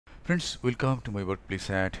Friends, welcome to my workplace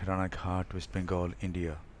at Ranaghat, West Bengal,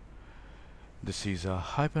 India. This is a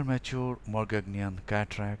hypermature Morgagnian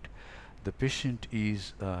cataract. The patient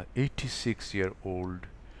is a 86-year-old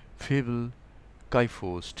feeble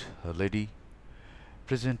kyphosed lady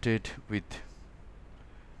presented with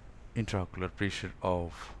intraocular pressure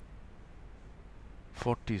of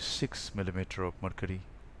 46 mm of mercury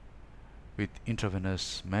with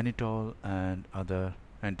intravenous mannitol and other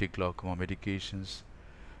anti-glaucoma medications.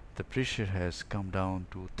 The pressure has come down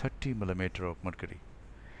to 30 mm of mercury,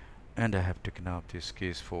 and I have taken up this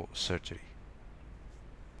case for surgery.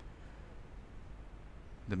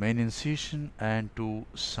 The main incision and two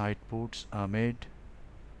side ports are made,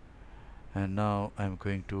 and now I am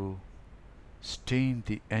going to stain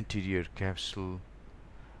the anterior capsule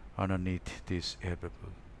underneath this air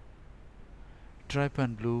bubble.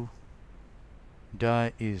 Trypan blue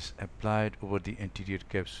dye is applied over the anterior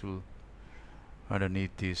capsule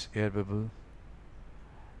underneath this air bubble,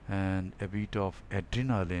 and a bit of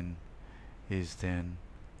adrenaline is then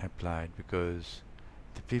applied because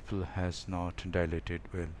the pupil has not dilated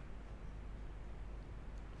well.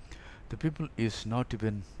 The pupil is not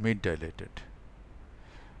even mid-dilated.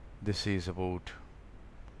 This is about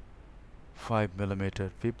 5 mm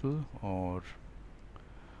pupil or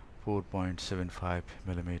 4.75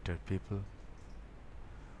 mm pupil.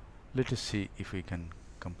 Let us see if we can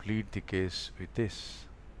complete the case with this.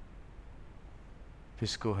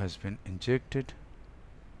 Visco has been injected,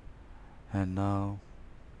 and now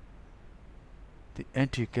the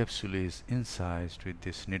anti-capsule is incised with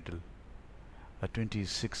this needle, a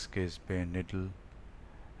 26 gauge pen needle,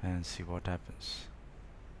 and see what happens.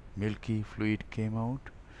 Milky fluid came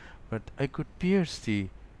out, but I could pierce the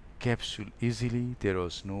capsule easily. There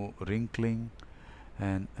was no wrinkling,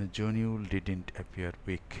 and a zonule didn't appear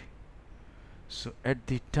weak. So at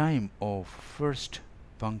the time of first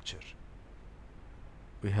puncture,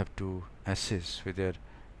 we have to assess whether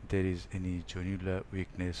there is any zonular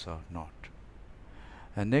weakness or not.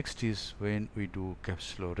 And next is when we do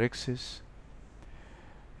capsulorhexis.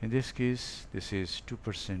 In this case, this is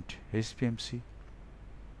 2% HPMC.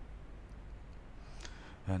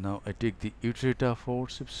 And now I take the Utrata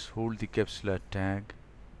forceps, hold the capsular tag,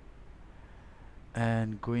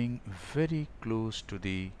 and going very close to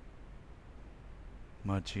the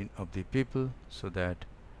margin of the pupil so that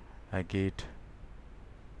I get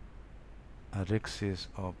a rhexis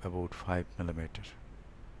of about 5 mm.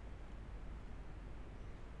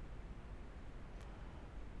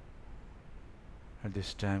 At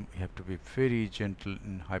this time we have to be very gentle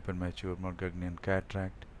in hypermature Morgagnian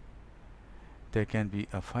cataract. There can be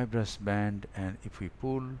a fibrous band, and if we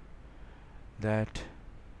pull that,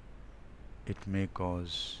 it may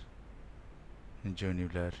cause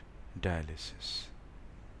zonular dialysis.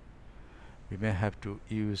 We may have to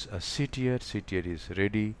use a CTR. CTR is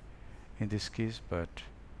ready in this case, but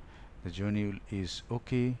the zonule is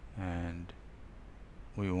okay and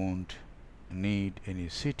we won't need any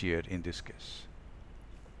CTR in this case.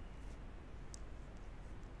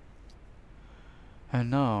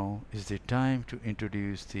 And now is the time to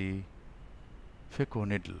introduce the phaco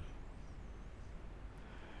needle.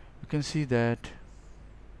 You can see that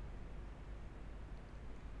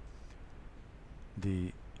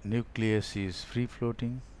the nucleus is free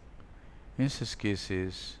floating. In such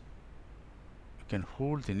cases, you can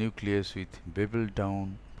hold the nucleus with bevel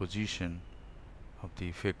down position of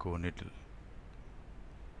the phaco needle.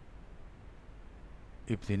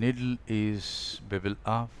 If the needle is bevel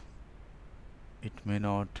up, it may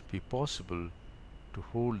not be possible to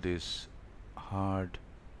hold this hard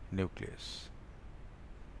nucleus.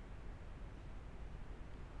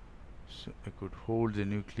 So I could hold the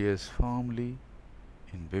nucleus firmly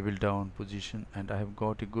in bevel down position, and I have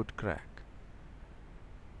got a good crack,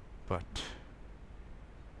 but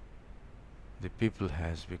the pupil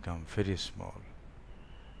has become very small.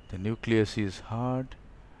 The nucleus is hard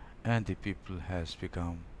and the pupil has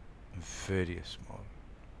become very small.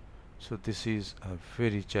 So this is a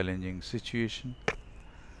very challenging situation,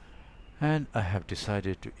 and I have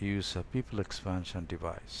decided to use a pupil expansion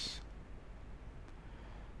device.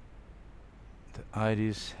 The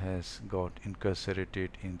iris has got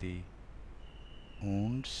incarcerated in the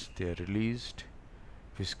wounds. They are released.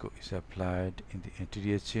 Visco is applied in the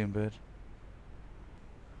anterior chamber,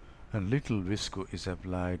 and little visco is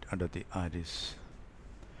applied under the iris.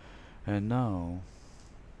 And now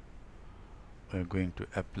we are going to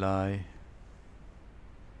apply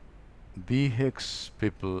BHEX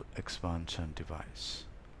pupil expansion device.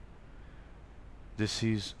 This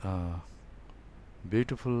is a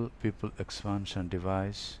beautiful pupil expansion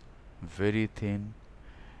device, very thin,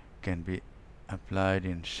 can be applied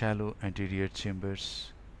in shallow anterior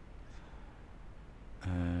chambers,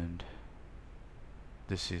 and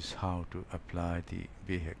this is how to apply the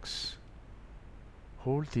BHEX.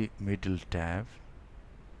 Hold the middle tab.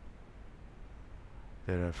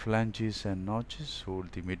 There are flanges and notches.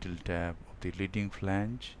 Hold the middle tab of the leading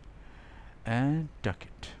flange and tuck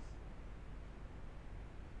it.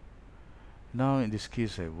 Now in this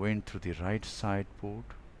case I went through the right side port,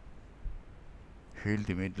 held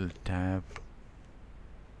the middle tab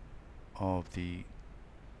of the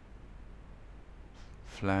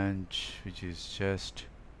flange, which is just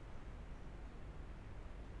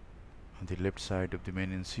on the left side of the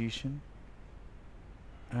main incision,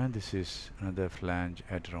 and this is another flange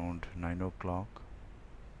at around 9 o'clock.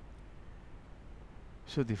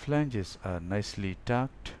 So the flanges are nicely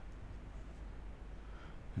tucked.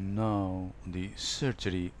 Now the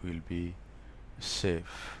surgery will be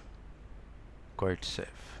safe, quite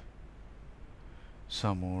safe.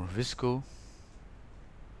 Some more visco,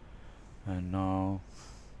 and now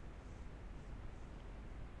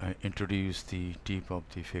I introduce the tip of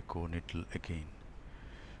the phaco needle again.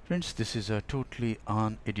 Friends, this is a totally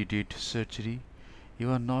unedited surgery.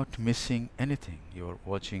 You are not missing anything. You are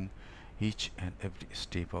watching each and every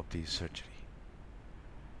step of the surgery.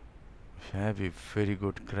 We have a very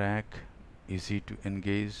good crack, easy to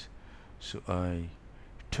engage, so I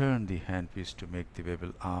turn the handpiece to make the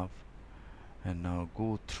bevel up, and now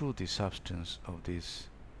go through the substance of this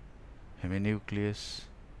heminucleus,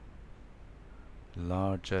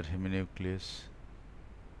 larger heminucleus,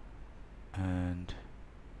 and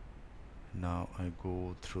now I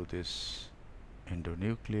go through this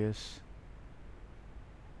endonucleus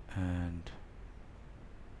and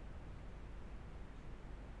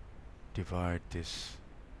divide this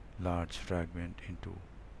large fragment into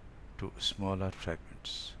two smaller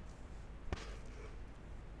fragments.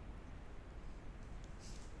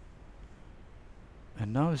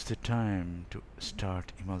 And now is the time to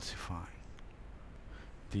start emulsifying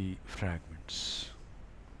the fragments.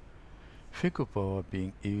 Phaco power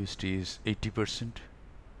being used is 80%,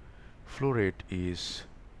 flow rate is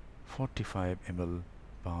 45 ml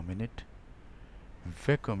per minute,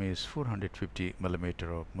 vacuum is 450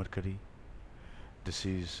 millimeter of mercury. This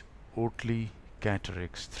is Oatley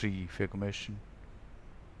Cataract 3 vacuumation.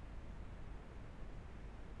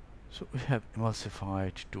 So we have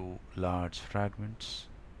emulsified two large fragments,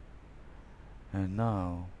 and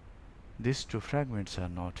now these two fragments are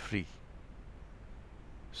not free.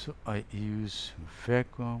 So I use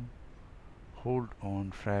vacuum, hold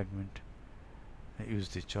on fragment, I use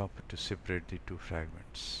the chopper to separate the two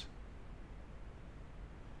fragments.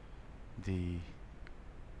 The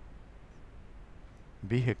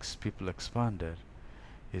BHEX pupil expander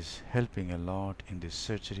is helping a lot in this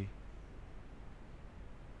surgery.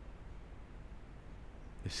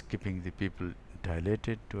 Is keeping the pupil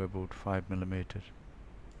dilated to about 5 millimeter,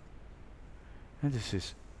 and this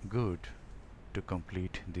is good to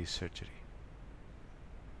complete the surgery.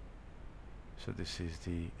 So this is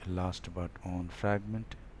the last but on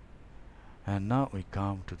fragment, and now we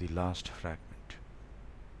come to the last fragment.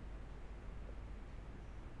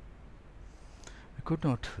 I could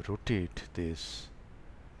not rotate this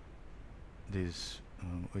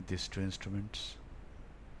with these two instruments,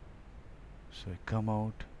 so I come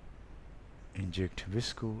out, inject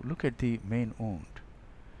visco. Look at the main wound.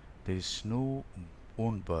 There is no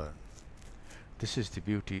wound burn. This is the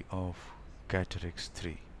beauty of Cataract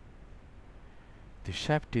 3. The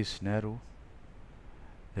shaft is narrow.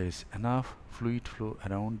 There is enough fluid flow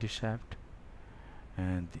around the shaft,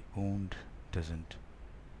 and the wound doesn't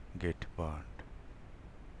get burned.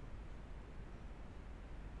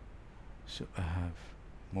 So I have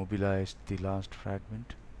mobilized the last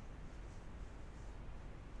fragment.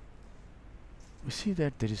 We see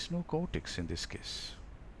that there is no cortex in this case,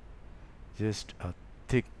 just a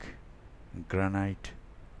thick granite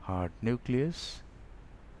hard nucleus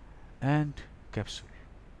and capsule.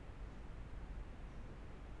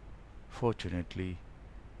 Fortunately,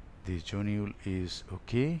 the zonule is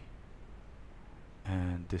okay,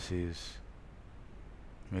 and this is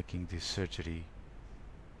making this surgery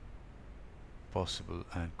possible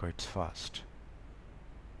and quite fast.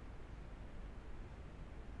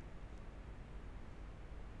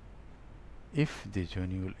 If the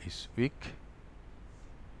zonule is weak,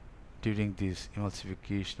 during this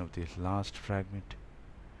emulsification of the last fragment,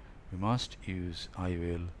 we must use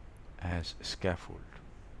IOL as scaffold.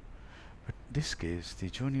 But in this case, the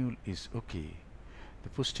zonule is okay. The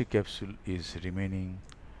posterior capsule is remaining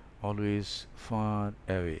always far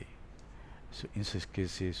away. So in such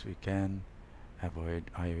cases, we can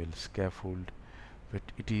avoid IOL scaffold but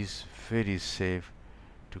it is very safe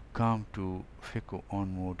to come to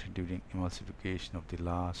phaco-on mode during emulsification of the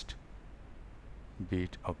last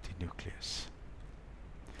bit of the nucleus.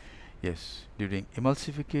 Yes, during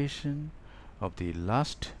emulsification of the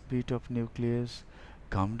last bit of nucleus,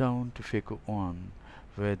 come down to phaco-on,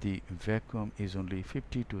 where the vacuum is only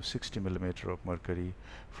 50 to 60 millimeter of mercury,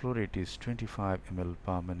 flow rate is 25 ml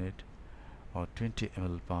per minute or 20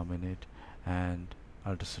 ml per minute, and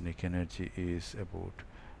ultrasonic energy is about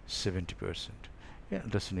 70%. Yeah,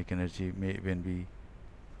 ultrasonic energy may even be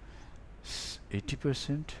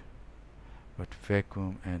 80%, but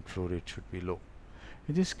vacuum and flow rate should be low.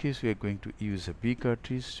 In this case, we are going to use a B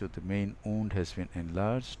cartridge, so the main wound has been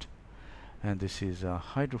enlarged, and this is a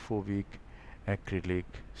hydrophobic acrylic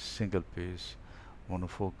single piece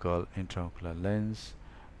monofocal intraocular lens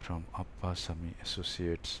from Appasamy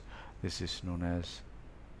Associates. This is known as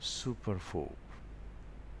Superphobe.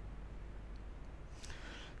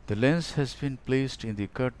 The lens has been placed in the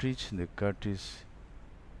cartridge, and the cartridge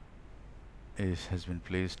has been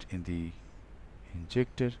placed in the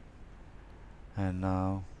injector, and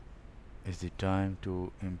now is the time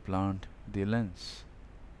to implant the lens.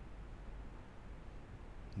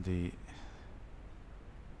 The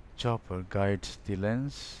chopper guides the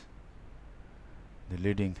lens. The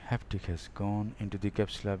leading haptic has gone into the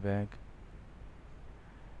capsular bag.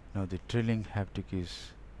 Now the trailing haptic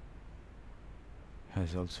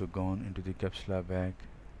has also gone into the capsular bag,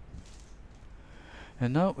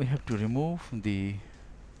 and now we have to remove the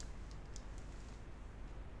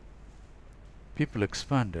pupil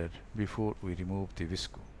expander before we remove the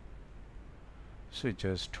visco. So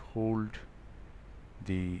just hold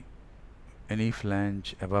any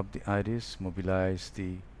flange above the iris, mobilize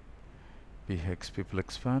the PHEX pupil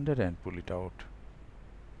expander and pull it out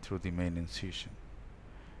through the main incision.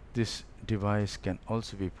 This device can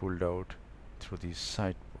also be pulled out through the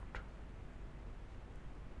side port.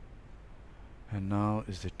 And now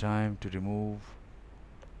is the time to remove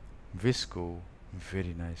visco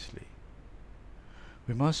very nicely.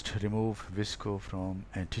 We must remove visco from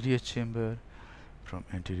anterior chamber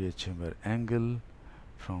angle,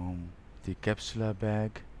 from the capsular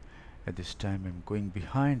bag. At this time I am going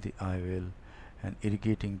behind the IOL and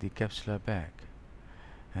irrigating the capsular bag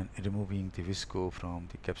and removing the visco from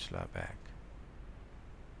the capsular bag.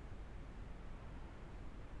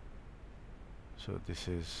 So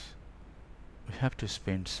we have to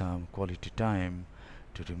spend some quality time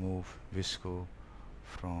to remove visco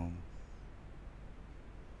from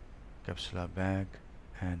capsular bag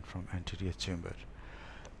and from anterior chamber.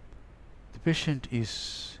 The patient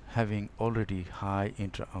is having already high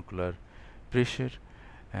intraocular pressure,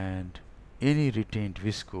 and any retained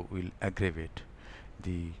visco will aggravate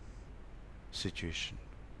the situation.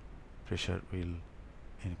 Pressure will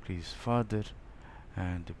increase further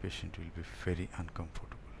and the patient will be very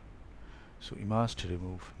uncomfortable. So we must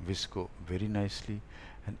remove visco very nicely,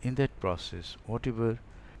 and in that process whatever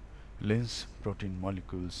lens protein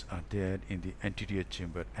molecules are there in the anterior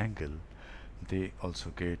chamber angle,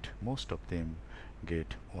 most of them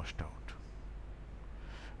get washed out.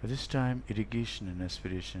 At this time irrigation and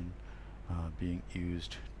aspiration are being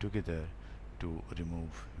used together to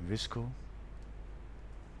remove visco.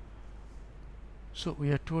 So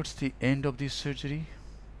we are towards the end of this surgery.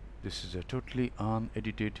 This is a totally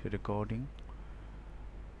unedited recording,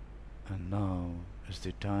 and now is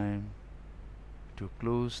the time to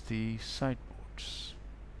close the side ports.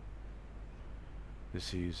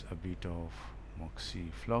 This is a bit of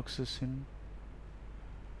Moxifloxacin,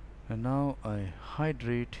 and now I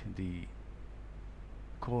hydrate the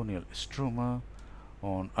corneal stroma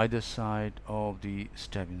on either side of the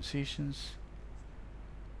stab incisions,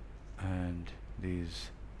 and these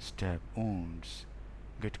stab wounds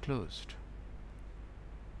get closed.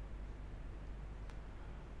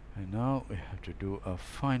 And now we have to do a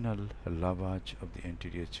final lavage of the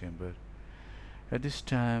anterior chamber. At this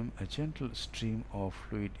time a gentle stream of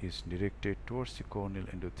fluid is directed towards the corneal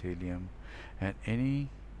endothelium, and any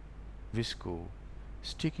visco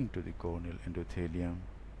sticking to the corneal endothelium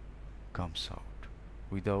comes out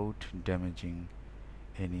without damaging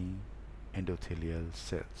any endothelial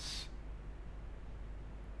cells.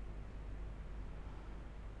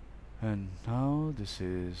 And now this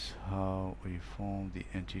is how we form the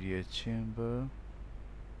anterior chamber.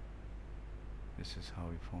 This is how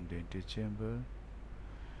we form the anterior chamber.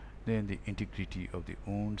 Then the integrity of the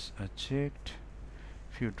wounds are checked.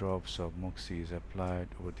 Few drops of moxi is applied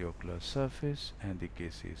over the ocular surface, and the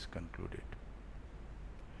case is concluded.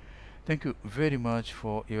 Thank you very much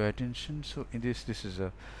for your attention. So in this is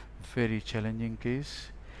a very challenging case.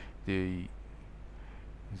 The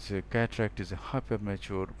The cataract is a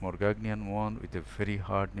hypermature Morgagnian one with a very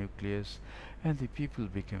hard nucleus, and the pupil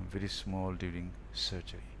became very small during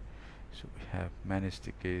surgery. So we have managed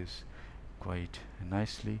the case quite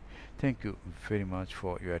nicely. Thank you very much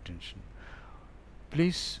for your attention.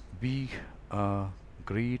 Please be a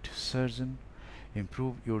great surgeon,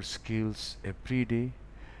 improve your skills every day,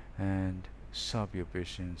 and serve your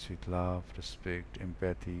patients with love, respect,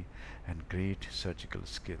 empathy, and great surgical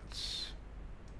skills.